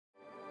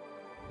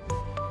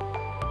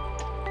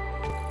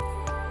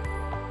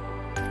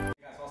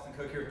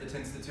here at the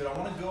Tintstitute. I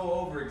want to go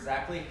over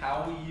exactly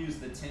how we use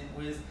the Tint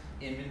Wiz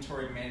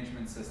inventory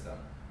management system.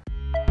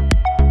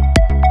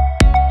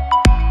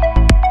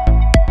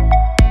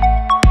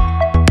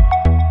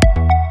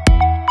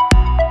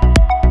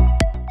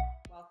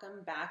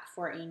 Back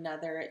for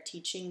another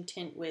Teaching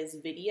Tint Wiz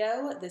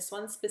video. This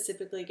one's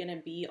specifically going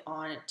to be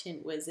on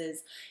Tint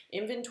Wiz's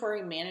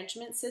inventory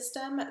management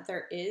system.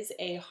 There is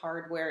a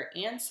hardware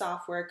and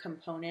software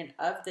component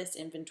of this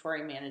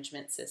inventory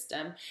management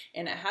system,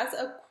 and it has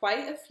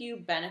quite a few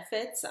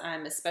benefits,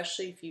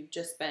 especially if you've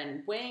just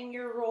been weighing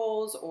your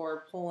rolls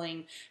or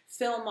pulling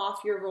film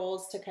off your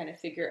rolls to kind of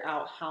figure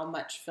out how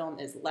much film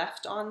is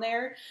left on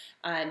there.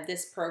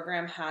 This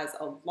program has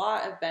a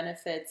lot of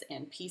benefits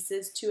and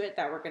pieces to it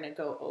that we're going to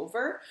go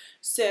over.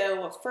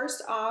 So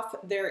first off,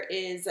 there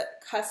is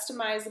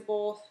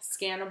customizable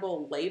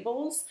scannable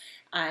labels.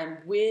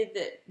 With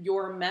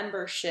your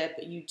membership,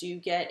 you do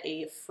get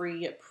a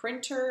free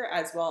printer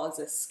as well as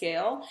a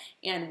scale,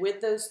 and with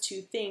those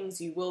two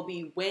things you will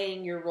be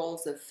weighing your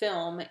rolls of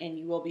film, and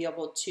you will be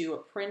able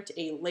to print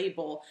a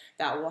label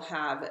that will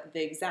have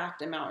the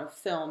exact amount of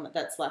film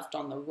that's left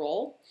on the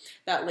roll.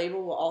 That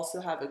label will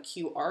also have a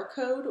QR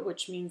code,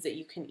 which means that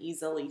you can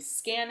easily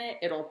scan it.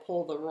 It'll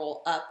pull the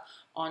roll up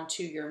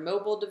onto your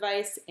mobile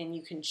device, and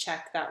you can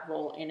check that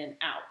roll in and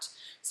out.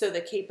 So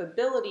the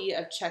capability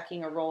of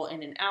checking a roll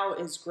in and out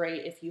is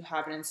great if you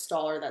have an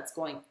installer that's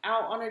going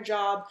out on a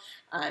job.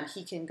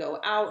 He can go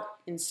out,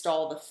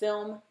 install the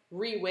film,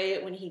 reweigh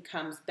it when he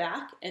comes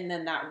back, and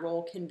then that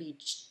roll can be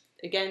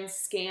again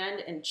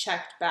scanned and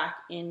checked back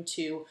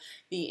into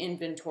the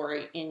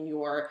inventory in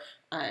your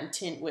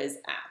Tint Wiz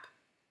app.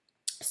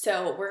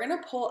 So we're going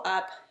to pull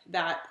up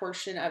that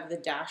portion of the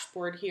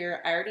dashboard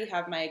here. I already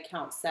have my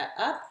account set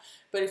up,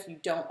 but if you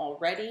don't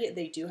already,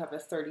 they do have a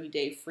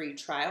 30-day free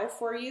trial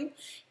for you.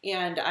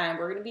 And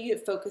we're going to be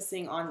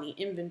focusing on the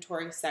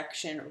inventory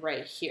section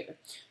right here.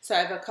 So I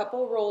have a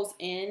couple rolls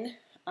in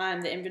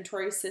the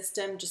inventory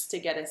system just to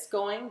get us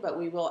going, but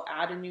we will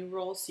add a new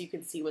roll so you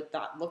can see what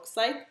that looks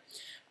like.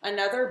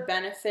 Another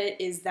benefit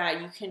is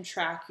that you can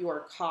track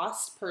your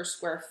cost per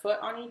square foot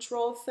on each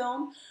roll of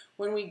film.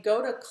 When we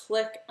go to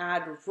click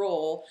add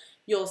roll,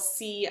 you'll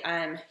see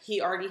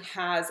he already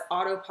has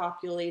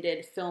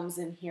auto-populated films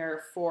in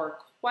here for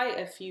quite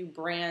a few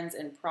brands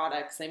and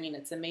products. I mean,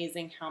 it's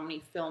amazing how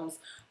many films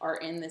are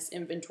in this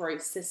inventory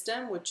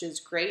system, which is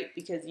great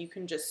because you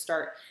can just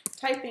start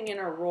typing in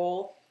a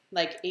roll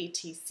like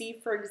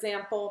ATC, for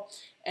example,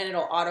 and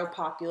it'll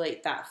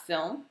auto-populate that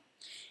film.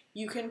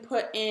 You can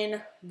put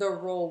in the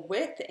roll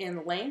width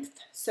and length.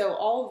 So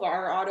all of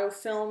our auto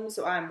films,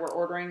 we're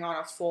ordering on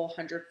a full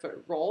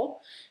 100-foot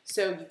roll.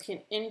 So you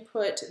can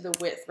input the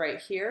width right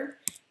here,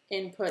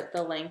 input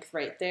the length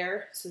right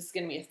there. So it's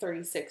going to be a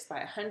 36 by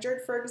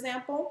 100, for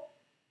example.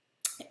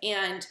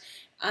 And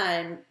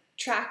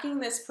tracking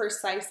this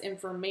precise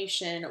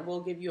information will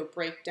give you a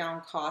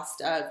breakdown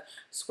cost of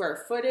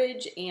square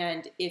footage,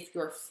 and if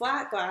your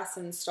flat glass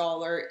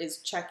installer is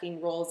checking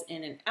rolls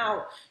in and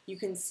out, you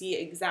can see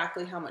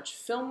exactly how much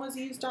film was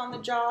used on the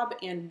job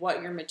and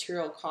what your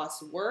material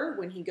costs were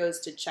when he goes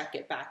to check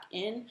it back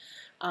in,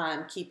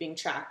 keeping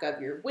track of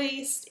your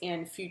waste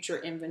and future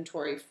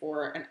inventory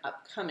for an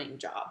upcoming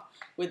job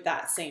with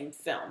that same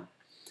film.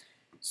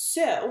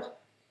 So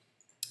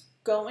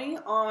going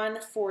on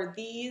for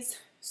these,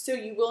 so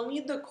you will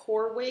need the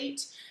core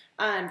weight.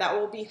 That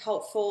will be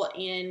helpful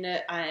in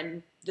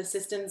the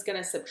system's going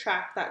to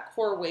subtract that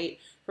core weight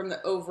from the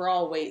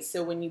overall weight.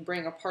 So when you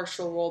bring a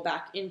partial roll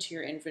back into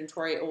your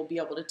inventory, it will be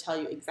able to tell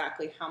you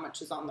exactly how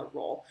much is on the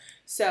roll.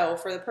 So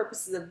for the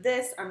purposes of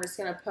this, I'm just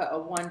going to put a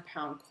 1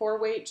 pound core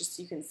weight just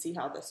so you can see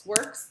how this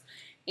works.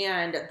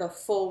 And the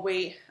full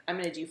weight, I'm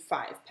going to do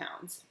 5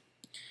 pounds.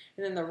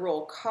 And then the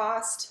roll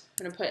cost,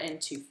 I'm going to put in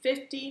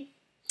 $2.50.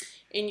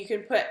 And you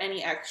can put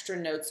any extra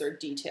notes or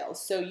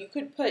details. So you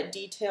could put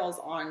details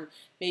on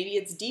maybe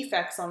it's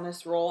defects on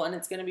this roll and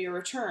it's going to be a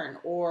return,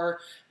 or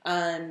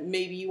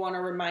maybe you want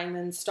to remind the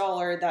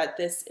installer that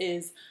this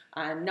is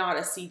not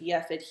a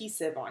CDF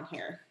adhesive on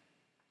here.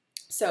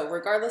 So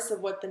regardless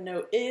of what the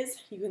note is,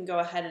 you can go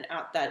ahead and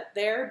add that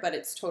there, but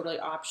it's totally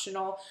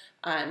optional,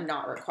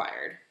 not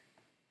required.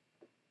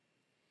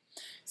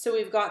 So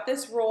we've got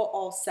this roll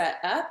all set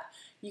up.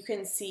 You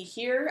can see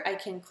here, I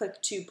can click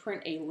to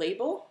print a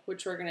label,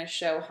 which we're going to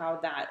show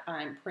how that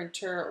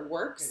printer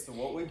works. Okay,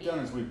 so what we've done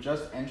is we've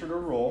just entered a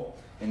roll.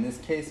 In this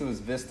case, it was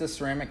Vista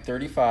Ceramic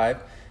 35,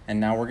 and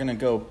now we're going to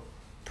go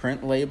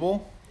print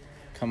label,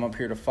 come up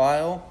here to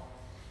file,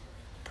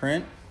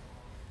 print.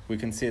 We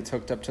can see it's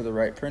hooked up to the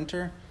right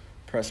printer,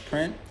 press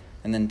print,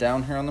 and then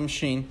down here on the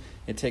machine,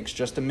 it takes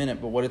just a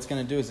minute, but what it's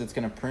going to do is it's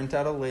going to print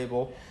out a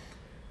label,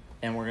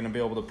 and we're going to be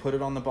able to put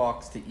it on the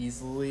box to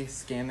easily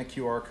scan the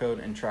QR code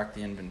and track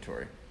the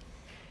inventory.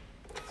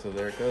 So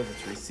there it goes,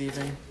 it's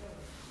receiving.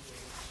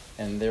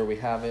 And there we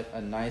have it,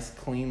 a nice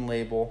clean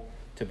label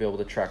to be able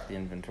to track the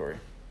inventory.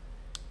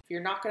 If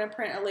you're not going to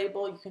print a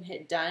label, you can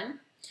hit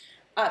done.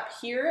 Up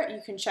here,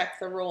 you can check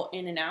the roll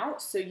in and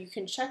out. So you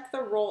can check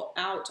the roll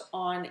out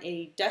on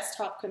a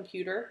desktop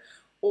computer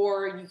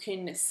or you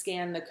can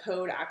scan the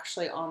code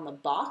actually on the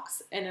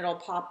box and it'll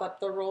pop up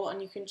the roll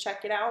and you can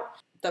check it out.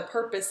 The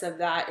purpose of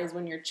that is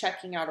when you're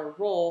checking out a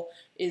roll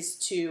is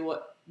to,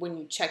 when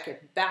you check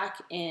it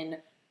back in,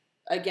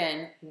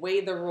 again, weigh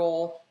the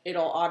roll,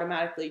 it'll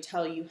automatically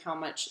tell you how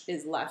much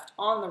is left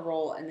on the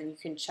roll, and then you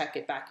can check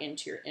it back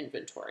into your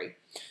inventory.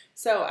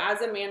 So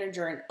as a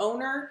manager and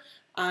owner,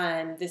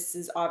 this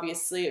is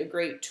obviously a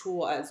great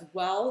tool as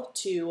well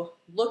to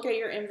look at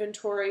your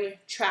inventory,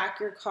 track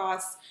your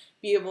costs,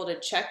 be able to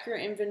check your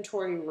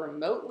inventory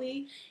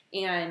remotely,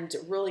 and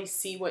really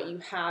see what you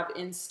have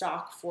in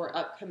stock for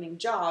upcoming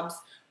jobs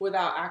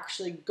without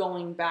actually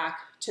going back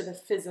to the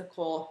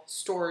physical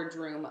storage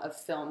room of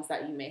films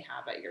that you may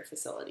have at your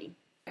facility.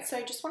 So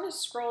I just want to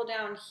scroll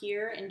down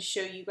here and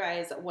show you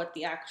guys what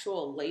the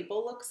actual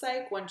label looks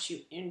like once you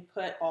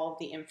input all of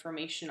the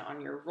information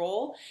on your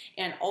roll.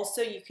 And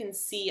also you can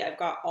see I've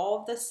got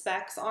all of the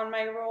specs on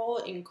my roll,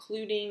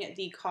 including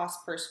the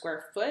cost per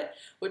square foot,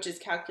 which is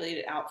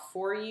calculated out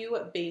for you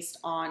based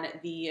on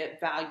the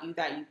value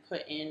that you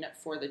put in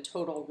for the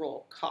total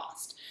roll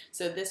cost.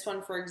 So this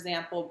one, for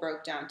example,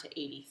 broke down to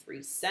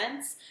 83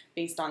 cents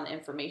based on the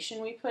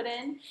information we put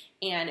in.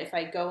 And if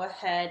I go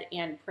ahead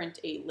and print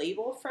a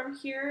label from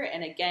here,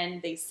 and again,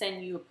 they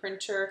send you a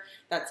printer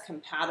that's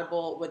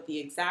compatible with the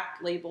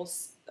exact label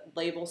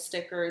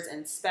stickers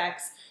and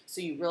specs, so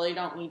you really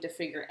don't need to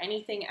figure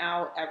anything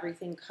out.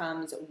 Everything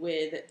comes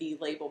with the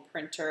label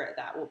printer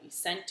that will be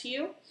sent to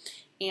you.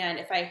 And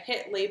if I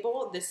hit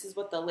label, this is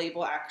what the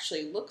label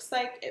actually looks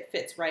like. It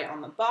fits right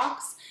on the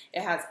box.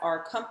 It has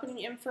our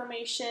company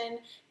information,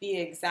 the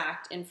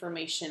exact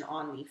information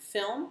on the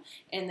film,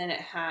 and then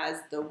it has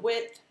the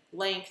width,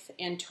 length,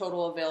 and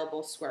total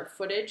available square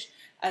footage,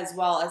 as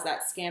well as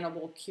that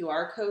scannable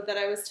QR code that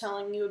I was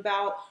telling you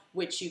about,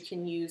 which you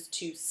can use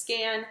to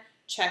scan,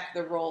 check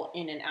the roll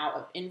in and out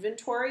of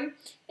inventory.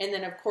 And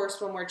then of course,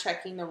 when we're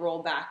checking the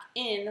roll back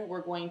in,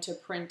 we're going to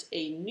print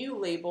a new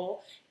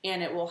label,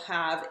 and it will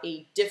have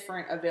a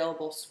different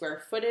available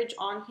square footage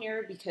on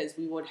here because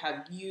we would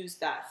have used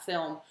that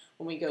film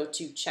when we go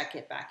to check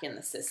it back in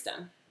the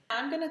system.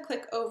 I'm going to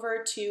click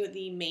over to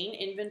the main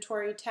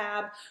inventory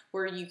tab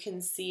where you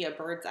can see a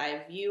bird's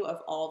eye view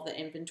of all of the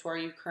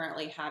inventory you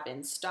currently have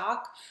in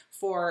stock.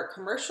 For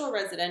commercial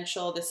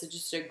residential, this is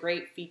just a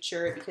great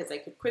feature because I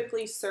could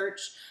quickly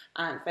search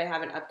if I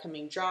have an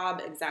upcoming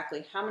job,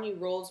 exactly how many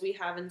rolls we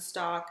have in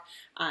stock,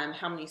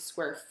 how many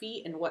square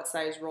feet and what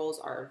size rolls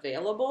are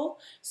available.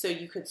 So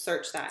you could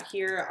search that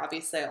here.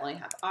 Obviously I only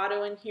have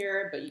auto in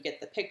here, but you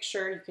get the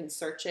picture. You can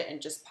search it and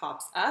it just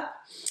pops up.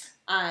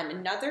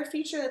 Another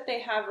feature that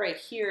they have right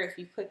here, if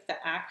you click the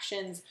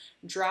actions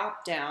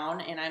drop down,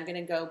 and I'm going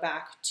to go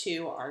back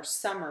to our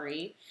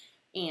summary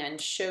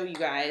and show you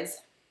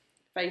guys,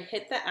 if I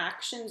hit the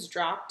actions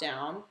drop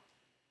down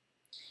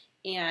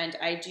and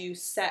I do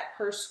set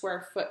per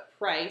square foot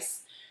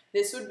price,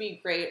 this would be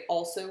great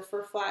also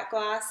for flat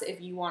glass. If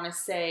you want to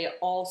say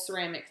all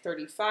ceramic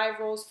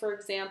 35 rolls, for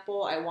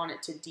example, I want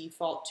it to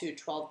default to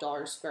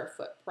 $12 square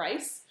foot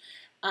price.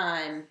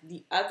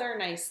 The other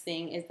nice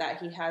thing is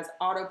that he has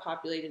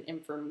auto-populated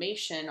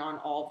information on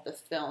all of the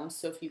films.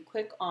 So if you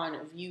click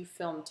on view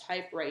film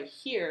type right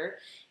here,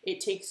 it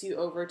takes you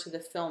over to the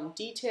film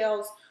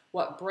details,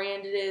 what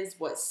brand it is,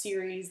 what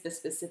series, the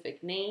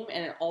specific name,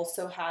 and it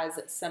also has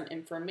some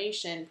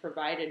information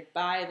provided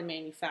by the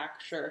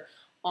manufacturer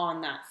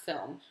on that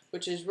film,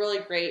 which is really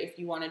great if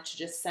you wanted to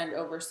just send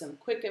over some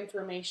quick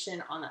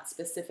information on that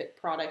specific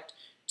product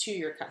to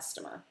your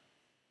customer.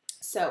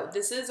 So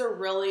this is a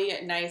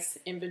really nice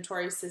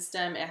inventory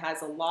system. It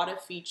has a lot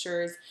of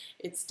features.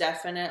 It's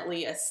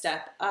definitely a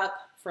step up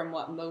from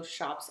what most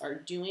shops are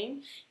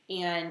doing.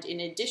 And in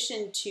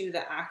addition to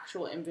the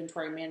actual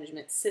inventory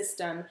management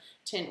system,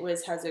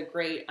 TintWiz has a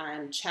great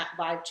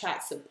live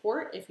chat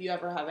support if you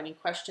ever have any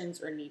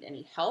questions or need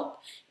any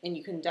help. And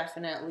you can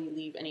definitely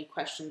leave any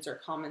questions or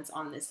comments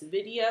on this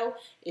video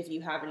if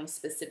you have any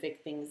specific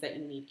things that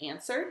you need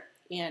answered.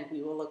 And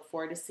we will look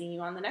forward to seeing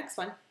you on the next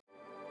one.